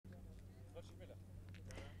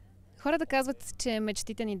Хората казват, че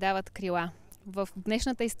мечтите ни дават крила. В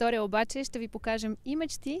днешната история обаче ще ви покажем и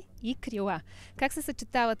мечти, и крила. Как се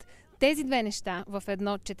съчетават тези две неща в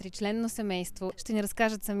едно 4-членно семейство, ще ни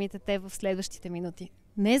разкажат самите те в следващите минути.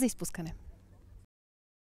 Не е за изпускане.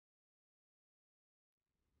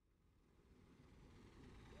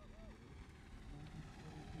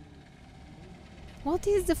 What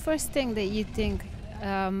is the first thing that you think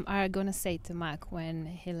are gonna say to Mark when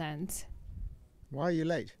he lands? Why are you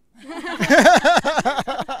late? You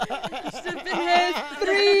should have been here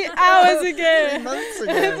 3 hours ago. 3 months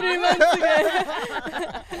ago. 3 months ago.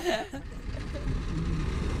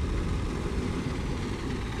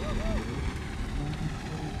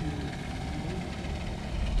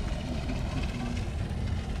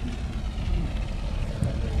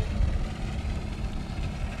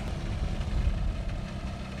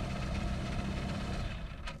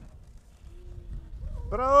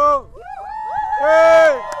 Браво!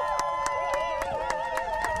 Hey!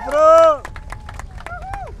 Браво!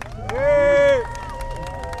 Hey!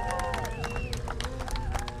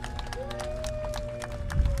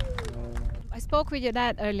 I spoke with your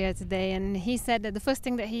dad earlier today and he said that the first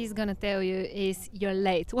thing that he's going to tell you is you're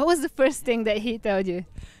late. What was the first thing that he told you?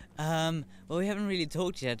 Well, we haven't really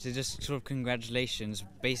talked yet, so just sort of congratulations.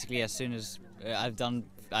 Basically, as soon as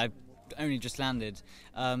I've only just landed,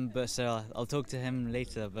 but so I'll talk to him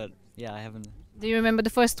later, but yeah, I haven't. Do you remember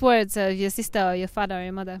the first words of your sister or your father or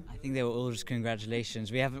your mother? I think they were all just congratulations.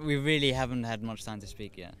 We really haven't had much time to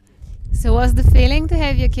speak yet. So what's the feeling to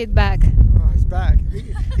have your kid back? Oh, he's back.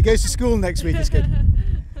 He goes to school next week. It's good.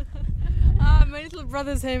 My little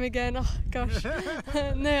brother's home again. Oh gosh.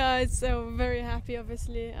 No, it's very happy.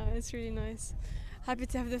 Obviously, it's really nice. Happy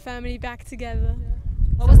to have the family back together.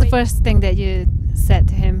 What was the first thing that you said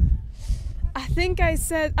to him? I think I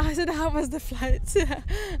said how was the flight,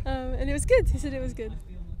 and it was good. He said it was good.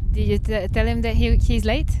 Did you tell him that he's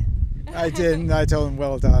late? I didn't. I told him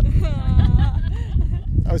well done.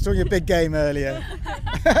 I was talking a big game earlier.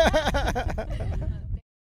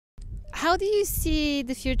 How do you see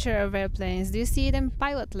the future of airplanes? Do you see them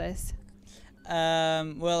pilotless?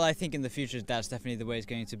 Well, I think in the future that's definitely the way it's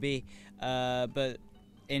going to be. But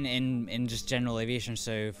in just general aviation,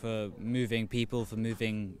 so for moving people, for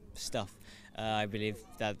moving stuff, I believe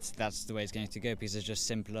that's the way it's going to go because it's just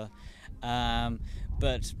simpler.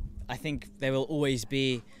 But I think there will always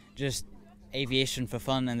be just aviation for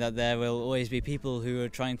fun, and that there will always be people who are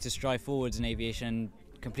trying to strive forwards in aviation and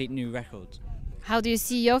complete new records. How do you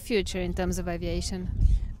see your future in terms of aviation?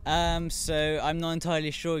 So I'm not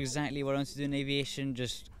entirely sure exactly what I want to do in aviation,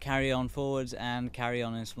 just carry on forwards and carry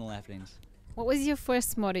on in small airplanes. What was your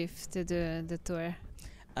first motive to do the tour?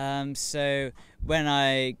 So when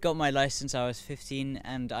I got my license I was 15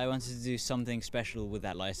 and I wanted to do something special with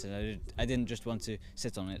that license. I didn't just want to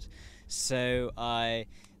sit on it. So I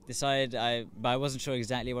decided, but I wasn't sure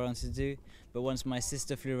exactly what I wanted to do, but once my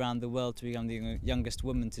sister flew around the world to become the youngest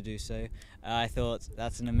woman to do so, I thought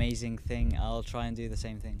that's an amazing thing, I'll try and do the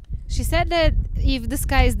same thing. She said that if the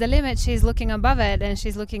sky is the limit, she's looking above it and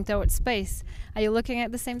she's looking towards space. Are you looking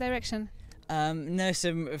at the same direction? No, so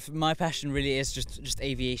my passion really is just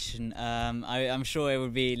aviation. I'm sure it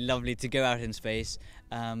would be lovely to go out in space,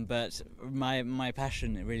 but my passion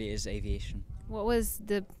really is aviation. What was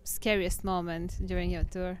the scariest moment during your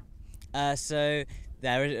tour? So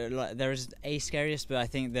there is a scariest, but I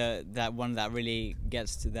think that one that really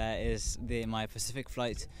gets to there is my Pacific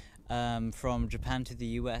flight from Japan to the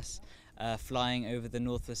US, flying over the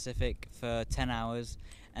North Pacific for 10 hours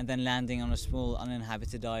and then landing on a small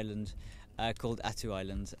uninhabited island called Attu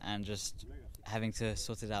Island and just having to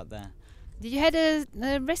sort it out there. Did you have a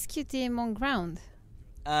rescue team on ground?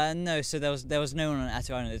 No, so there was no one on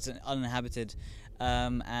Attu Island. It's uninhabited,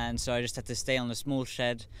 and so I just had to stay on a small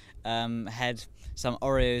shed, had some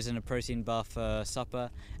Oreos and a protein bar for supper,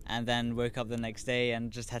 and then woke up the next day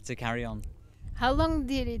and just had to carry on. How long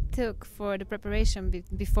did it took for the preparation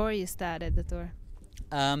before you started the tour?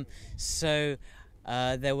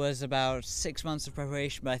 There was about 6 months of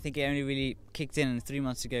preparation, but I think it only really kicked in 3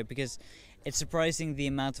 months ago because it's surprising the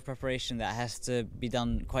amount of preparation that has to be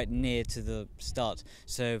done quite near to the start.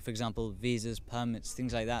 So, for example, visas, permits,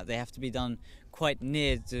 things like that, they have to be done quite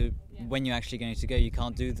near to when you're actually going to go. You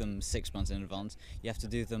can't do them 6 months in advance. You have to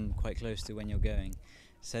do them quite close to when you're going.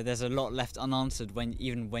 So there's a lot left unanswered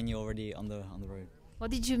even when you're already on the road.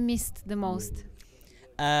 What did you miss the most?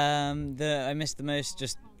 I missed the most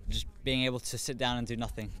just being able to sit down and do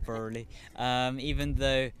nothing, probably. Even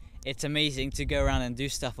though it's amazing to go around and do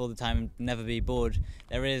stuff all the time and never be bored,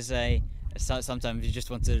 there is sometimes you just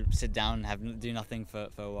want to sit down and do nothing for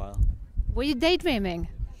a while. Were you daydreaming?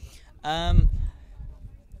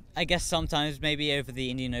 I guess sometimes maybe over the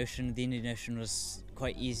Indian Ocean. The Indian Ocean was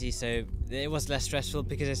quite easy, so it was less stressful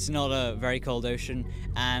because it's not a very cold ocean,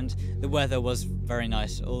 and the weather was very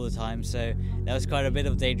nice all the time. So there was quite a bit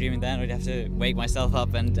of daydreaming then. I'd have to wake myself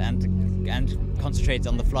up and concentrate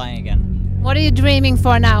on the flying again. What are you dreaming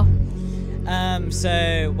for now?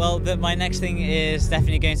 My next thing is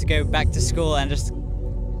definitely going to go back to school and just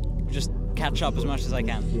catch up as much as I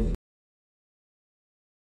can.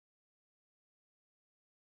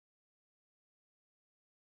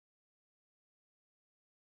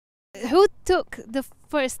 Who took the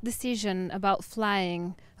first decision about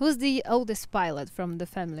flying? Who's the oldest pilot from the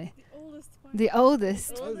family? The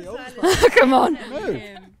oldest? Oh, the oldest. Come on.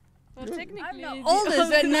 No. Well, technically, I'm not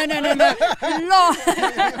oldest. No.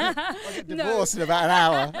 I'll get divorced in about an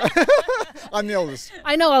hour. I'm the oldest.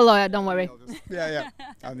 I know a lawyer, don't worry. Yeah,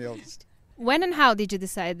 I'm the oldest. When and how did you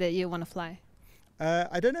decide that you want to fly?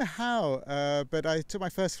 I don't know how, but I took my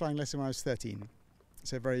first flying lesson when I was 13.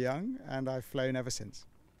 So very young, and I've flown ever since.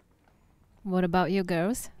 What about you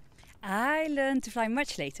girls? I learned to fly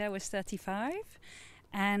much later. I was 35,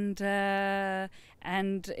 and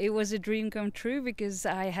it was a dream come true because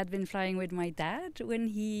I had been flying with my dad when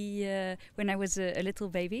I was a little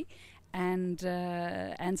baby, and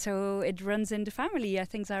so it runs in the family. I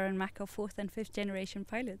think Zara and Mac are 4th and 5th generation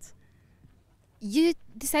pilots. You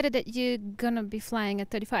decided that you're gonna be flying at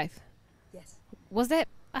 35. Yes. Was that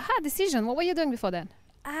a hard decision? What were you doing before that?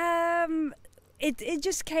 It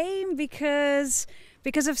just came because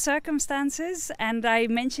of circumstances, and I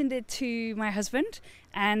mentioned it to my husband,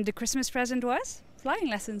 and the Christmas present was flying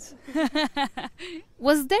lessons.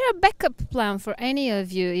 Was there a backup plan for any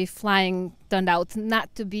of you if flying turned out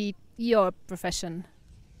not to be your profession?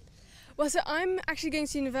 Well, so I'm actually going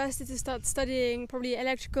to university to start studying probably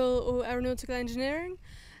electrical or aeronautical engineering.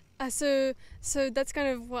 So that's kind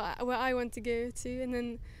of where I want to go to, and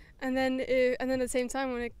then at the same time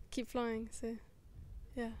I want to keep flying. So,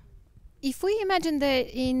 yeah. If we imagine that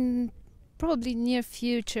in probably near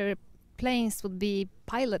future planes would be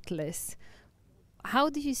pilotless, how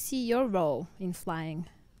do you see your role in flying?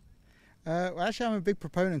 Well, actually, I'm a big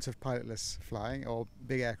proponent of pilotless flying or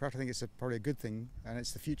big aircraft. I think it's probably a good thing, and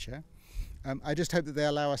it's the future. I just hope that they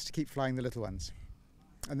allow us to keep flying the little ones,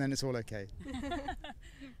 and then it's all okay.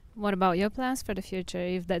 What about your plans for the future,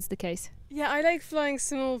 if that's the case? Yeah, I like flying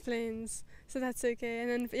small planes, so that's okay.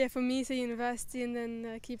 And then, for me, to university and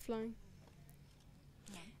then keep flying.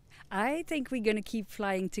 I think we're going to keep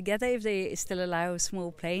flying together if they still allow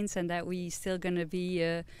small planes, and that we're still going to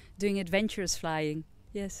be doing adventurous flying.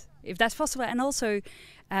 Yes, if that's possible. And also,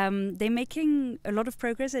 they're making a lot of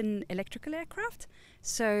progress in electrical aircraft.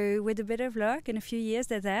 So with a bit of luck, in a few years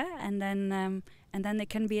they're there, and then they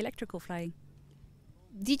can be electrical flying.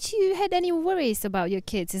 Did you had any worries about your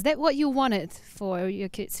kids? Is that what you wanted for your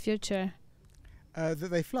kids' future? That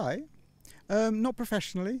they fly? Not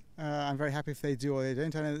professionally. I'm very happy if they do or they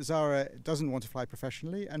don't. I know that Zara doesn't want to fly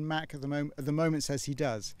professionally, and Mac at the moment says he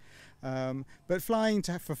does. But flying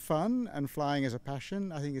for fun and flying as a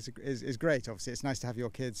passion, I think is great. Obviously, it's nice to have your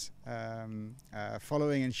kids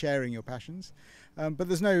following and sharing your passions. But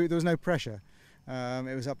there was no pressure.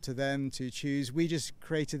 It was up to them to choose. We just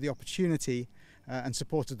created the opportunity and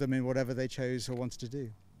supported them in whatever they chose or wanted to do.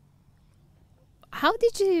 How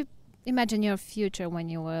did you imagine your future when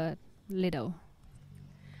you were little?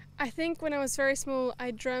 I think when I was very small,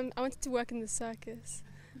 I wanted to work in the circus.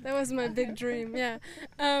 That was my big dream, yeah.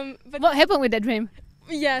 But what happened with that dream?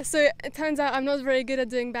 Yeah, so it turns out I'm not very good at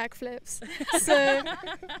doing backflips. So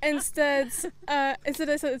instead I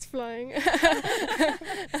started flying.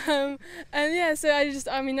 And yeah, so I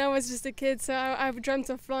was just a kid, so I dreamt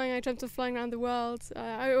of flying. I dreamt of flying around the world.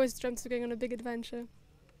 I always dreamt of going on a big adventure.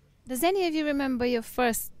 Does any of you remember your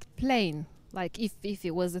first plane? Like if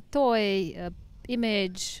it was a toy, a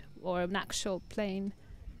image, or an actual plane?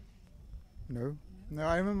 No,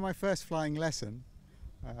 I remember my first flying lesson,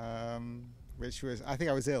 which was, I think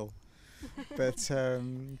I was ill. But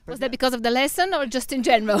was that because of the lesson or just in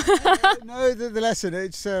general? No, the lesson.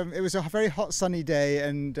 It was a very hot, sunny day,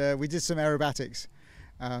 and we did some aerobatics,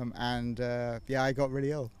 I got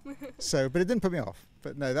really ill. But it didn't put me off.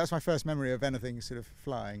 But no, that's my first memory of anything sort of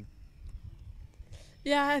flying.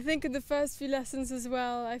 Yeah, I think in the first few lessons as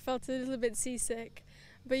well, I felt a little bit seasick,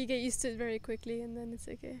 but you get used to it very quickly, and then it's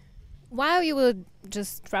okay. While you were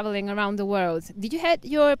just traveling around the world, did you had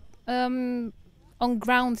your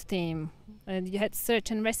on-ground team? You had search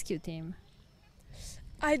and rescue team?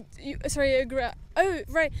 I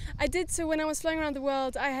did. So when I was flying around the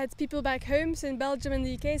world, I had people back home, so in Belgium and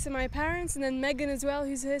the UK, so my parents, and then Megan as well,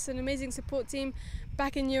 who's here, so an amazing support team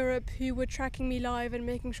back in Europe who were tracking me live and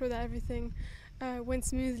making sure that everything went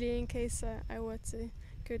smoothly in case I were to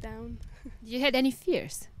go down. You had any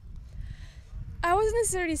fears? I wasn't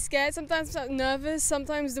necessarily scared. Sometimes I was nervous.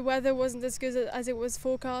 Sometimes the weather wasn't as good as it was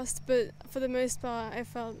forecast, but for the most part, I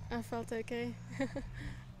felt okay.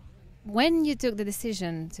 When you took the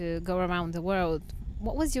decision to go around the world,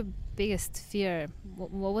 what was your biggest fear?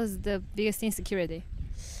 What was the biggest insecurity?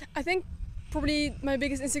 I think probably my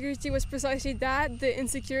biggest insecurity was precisely that, the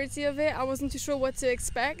insecurity of it. I wasn't too sure what to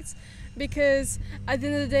expect, because at the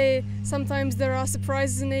end of the day, sometimes there are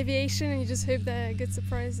surprises in aviation and you just hope they're good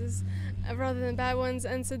surprises rather than bad ones.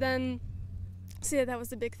 And so yeah, that was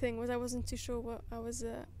the big thing, was I wasn't too sure what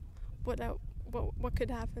could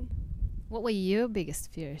happen. What were your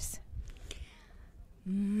biggest fears?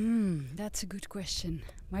 That's a good question.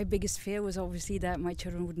 My biggest fear was obviously that my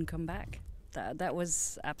children wouldn't come back. That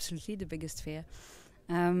was absolutely the biggest fear.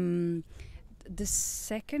 The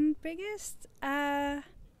second biggest,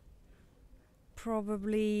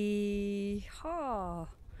 probably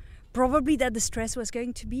that the stress was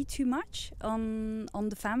going to be too much on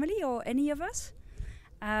the family or any of us,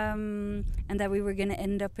 and that we were going to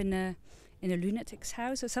end up in a lunatic's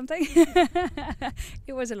house or something.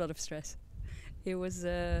 It was a lot of stress. It was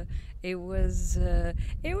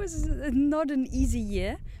not an easy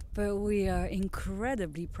year, but we are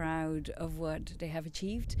incredibly proud of what they have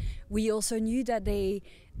achieved. We also knew that they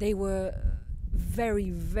were very,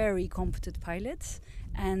 very competent pilots,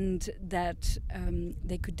 and that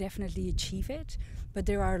they could definitely achieve it. But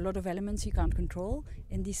there are a lot of elements you can't control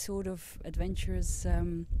in these sort of adventurous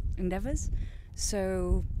endeavors.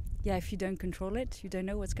 So yeah, if you don't control it, you don't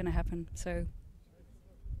know what's going to happen. So.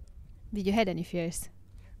 Did you had any fears?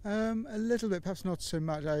 A little bit, perhaps not so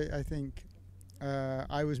much. I think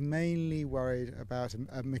I was mainly worried about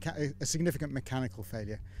a significant mechanical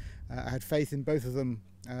failure. I had faith in both of them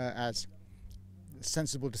as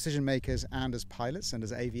sensible decision makers and as pilots and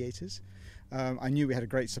as aviators. I knew we had a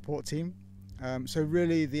great support team. So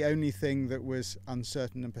really the only thing that was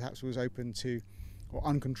uncertain and perhaps was open to or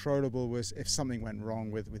uncontrollable was if something went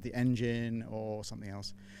wrong with the engine or something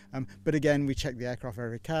else. But again, we checked the aircraft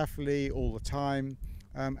very carefully all the time,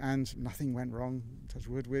 and nothing went wrong, touch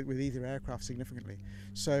wood, with either aircraft significantly.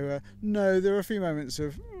 So no, there were a few moments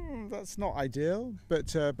of that's not ideal,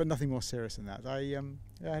 but nothing more serious than that. I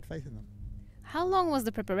had faith in them. How long was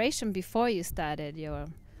the preparation before you started your...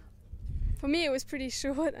 For me, it was pretty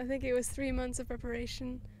short. I think it was 3 months of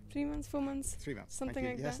preparation. 3 months, 4 months? 3 months. Something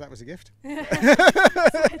like that. Yes, that was a gift.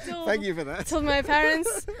 Thank you for that. I told my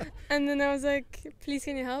parents, and then I was like, please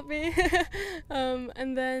can you help me?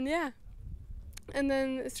 And then, yeah. And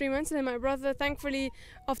then 3 months, and then my brother, thankfully,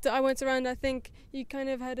 after I went around, I think you kind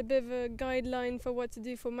of had a bit of a guideline for what to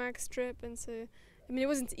do for Mac's trip. And so, I mean, it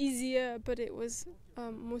wasn't easier, but it was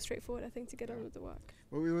more straightforward, I think, to get on with the work.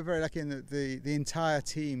 Well, we were very lucky in that the entire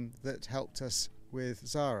team that helped us with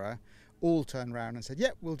Zara all turned around and said,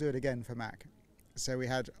 yep, we'll do it again for Mac. So we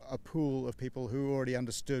had a pool of people who already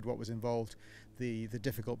understood what was involved, the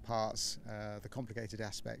difficult parts, the complicated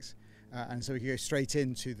aspects. And so we could go straight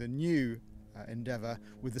into the new endeavour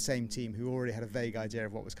with the same team who already had a vague idea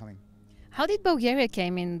of what was coming. How did Bulgaria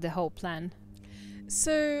came in the whole plan?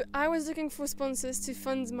 So I was looking for sponsors to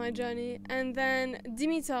fund my journey, and then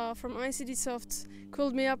Dimitar from ICD Soft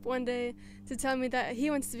called me up one day to tell me that he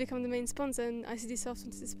wanted to become the main sponsor and ICD Soft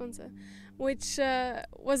wanted to sponsor, which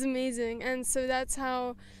was amazing. And so that's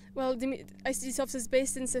how, well, ICD Soft is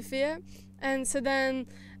based in Sofia, and so then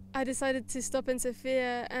I decided to stop in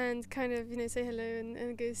Sofia and kind of, say hello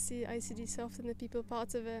and go see ICD Soft and the people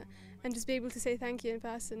part of it, and just be able to say thank you in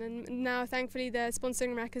person. And now, thankfully, they're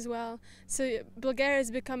sponsoring RAC as well. So Bulgaria has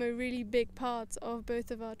become a really big part of both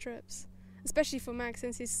of our trips, especially for Max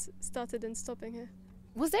since he's started and stopping here.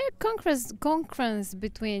 Was there a concurrence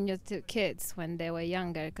between your two kids when they were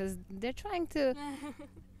younger? Because they're trying to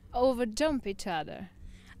overjump each other.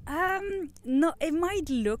 No, it might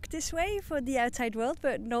look this way for the outside world,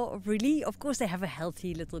 but not really. Of course, they have a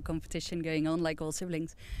healthy little competition going on, like all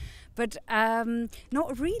siblings. But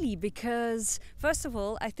not really, because first of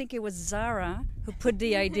all, I think it was Zara who put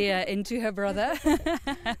the idea into her brother.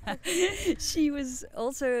 She was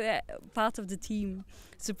also part of the team,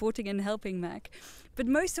 supporting and helping Mac. But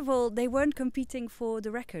most of all, they weren't competing for the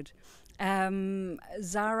record.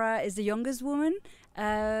 Zara is the youngest woman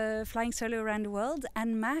flying solo around the world,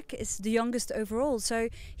 and Mac is the youngest overall. So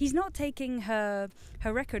he's not taking her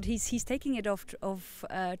record. He's taking it off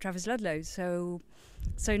Travis Ludlow. So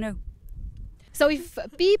no. So if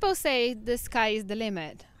people say the sky is the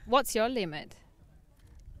limit, what's your limit?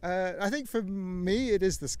 I think for me it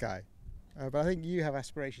is the sky, but I think you have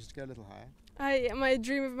aspirations to go a little higher. My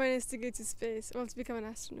dream of mine is to go to space. I want to become an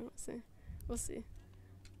astronaut. So we'll see.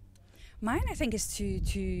 Mine, I think, is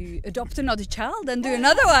to adopt another child and do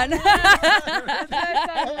another one.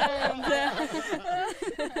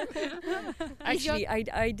 Actually,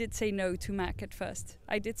 I did say no to Mac at first.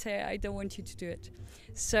 I did say I don't want you to do it.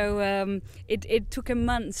 So it took him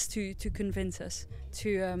months to convince us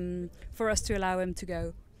for us to allow him to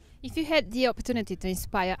go. If you had the opportunity to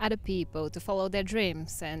inspire other people to follow their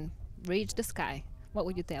dreams and reach the sky, what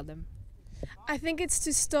would you tell them? I think it's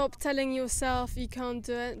to stop telling yourself you can't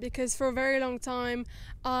do it, because for a very long time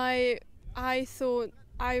I thought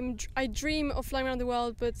I dream of flying around the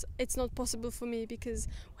world, but it's not possible for me, because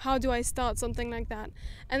how do I start something like that?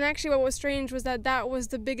 And actually what was strange was that was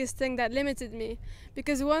the biggest thing that limited me,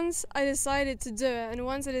 because once I decided to do it, and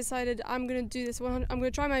once I decided I'm going to do this, I'm going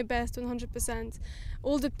to try my best 100%,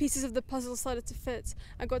 all the pieces of the puzzle started to fit.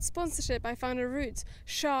 I got sponsorship, I found a route.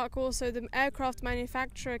 Shark, also the aircraft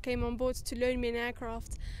manufacturer, came on board to loan me an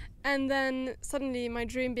aircraft. And then suddenly my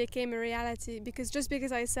dream became a reality, because just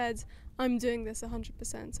because I said I'm doing this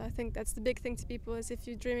 100%. So I think that's the big thing to people, is if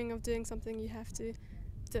you're dreaming of doing something, you have to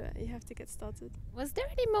do it. You have to get started. Was there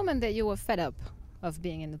any moment that you were fed up of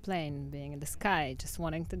being in the plane, being in the sky, just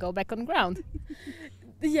wanting to go back on ground?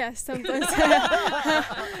 Yes, sometimes.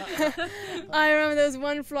 I remember there was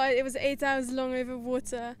one flight, it was 8 hours long over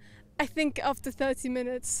water. I think after 30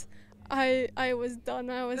 minutes, I was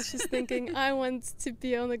done. I was just thinking, I want to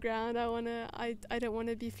be on the ground. I don't want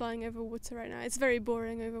to be flying over water right now. It's very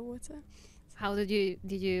boring over water. How did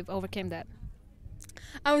you overcome that?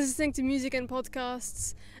 I was listening to music and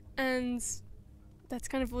podcasts, and that's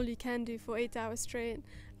kind of all you can do for 8 hours straight.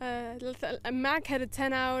 Mac had a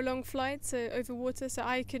 10-hour long flight over water, so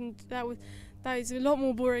I couldn't. That is a lot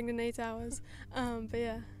more boring than 8 hours. But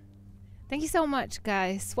yeah. Thank you so much,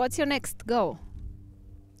 guys. What's your next goal?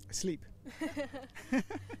 Sleep.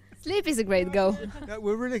 Sleep is a great goal.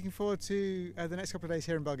 We're really looking forward to the next couple of days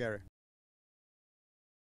here in Bulgaria.